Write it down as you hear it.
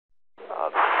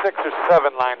6 or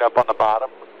 7 lined up on the bottom.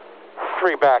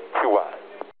 3 back, 2 wide.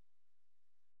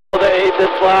 The 8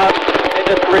 this lap,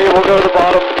 into 3, we'll go to the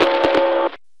bottom.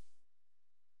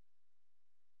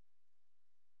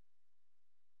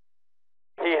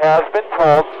 He has been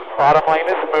told bottom lane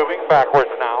is moving backwards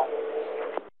now.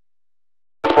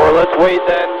 4, let's wait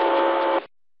then.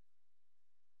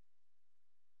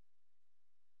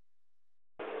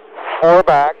 4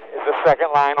 back is the second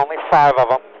line, only 5 of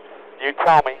them. You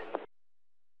tell me.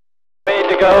 Made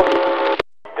to go.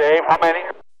 Dave, how many?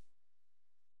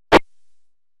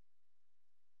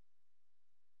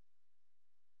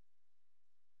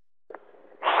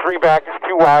 3 back is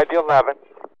 2 wide, the 11.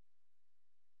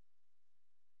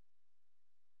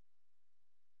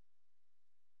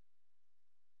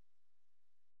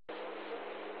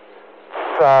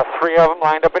 It's, 3 of them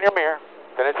lined up in your mirror.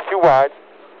 Then it's 2 wide.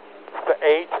 It's the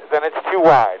 8, then it's 2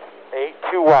 wide. 8,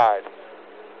 2 wide.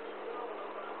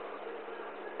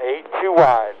 8, 2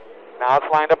 wide. Now it's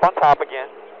lined up on top again.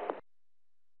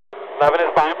 11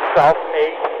 is by himself.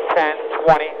 8, 10,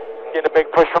 20. Getting a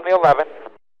big push from the 11.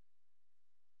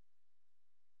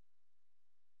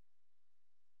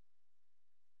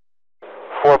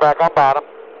 4 back on bottom.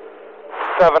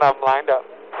 7 of them lined up.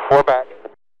 4 back.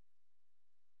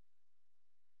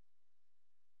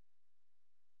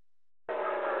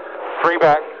 3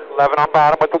 back. 11 on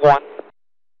bottom with the 1.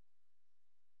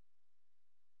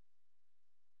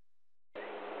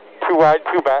 2 wide,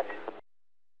 2 back.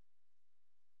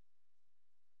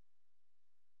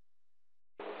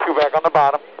 2 back on the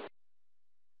bottom.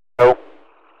 No.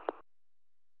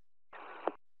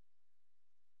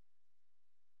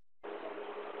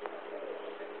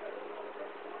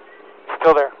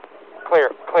 Still there.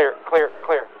 Clear, clear, clear,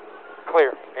 clear,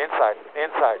 clear. Inside,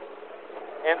 inside,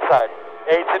 inside.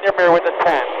 8's in your mirror with the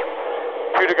 10.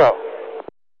 2 to go.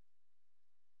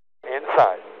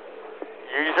 Inside.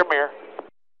 Use your mirror.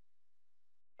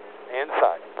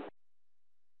 Inside.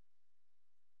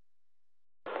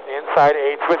 Inside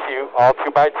 8's with you, all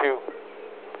 2 by 2.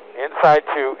 Inside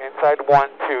 2, inside 1,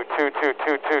 2, 2, 2,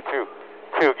 2, 2, 2.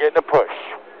 2, getting a push.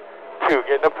 2,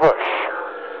 getting a push.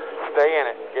 Stay in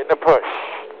it, getting a push.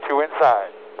 2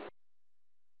 inside.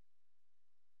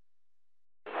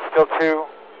 Still 2.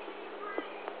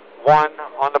 1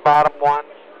 on the bottom, 1,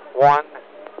 1,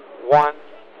 1.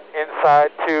 Inside,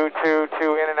 2, 2,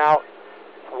 2, in and out.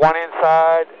 1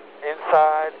 inside,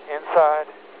 inside, inside.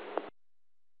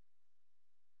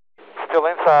 Still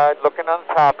inside, looking on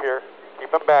the top here.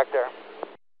 Keep him back there.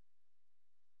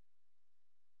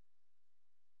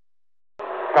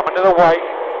 Coming to the white.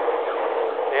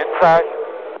 Inside.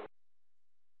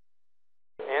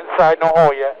 Inside, no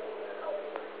hole yet.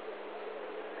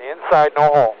 Inside, no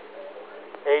hole.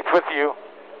 8's with you.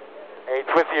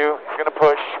 8's with you. He's going to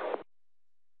push.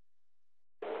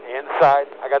 Inside.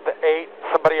 I got the 8.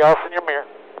 Somebody else in your mirror.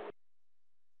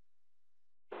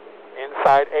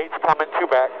 Inside. 8's coming. 2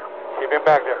 back. Keep him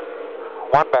back there.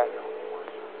 1 back.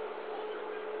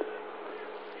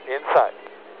 Inside.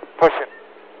 Pushing.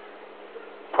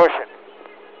 Pushing.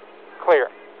 Clear.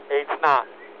 8's not.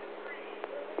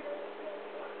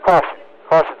 Caution.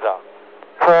 Caution's out.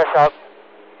 Crash out.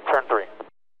 Turn 3.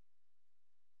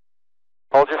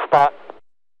 Hold your spot.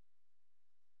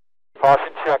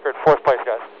 Caution checkered. 4th place,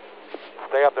 guys.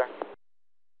 Stay up there.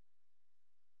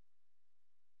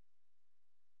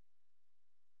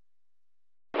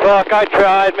 Fuck, I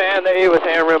tried, man. The 8 was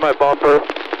hammering my bumper.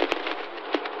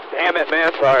 Damn it,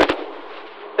 man. Sorry.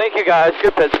 Thank you, guys.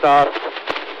 Good pit stop.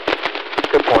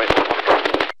 Good point.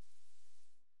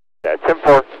 That's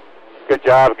important. Good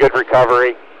job, good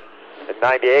recovery. And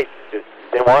 98 just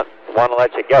didn't want to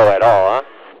let you go at all, huh?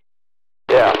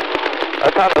 Yeah. I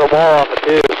pounded the wall off it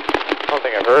too. I don't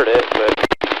think I heard it, but...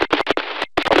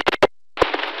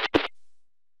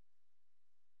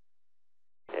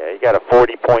 Yeah, you got a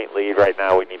 40-point lead right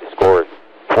now. We need to score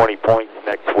 20 points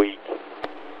next week.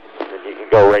 And you can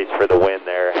go race for the win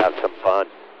there, have some fun.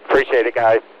 Appreciate it,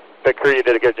 guys. Big crew, you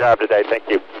did a good job today. Thank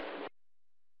you.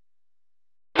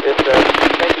 Yes, sir.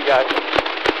 Thank you, guys.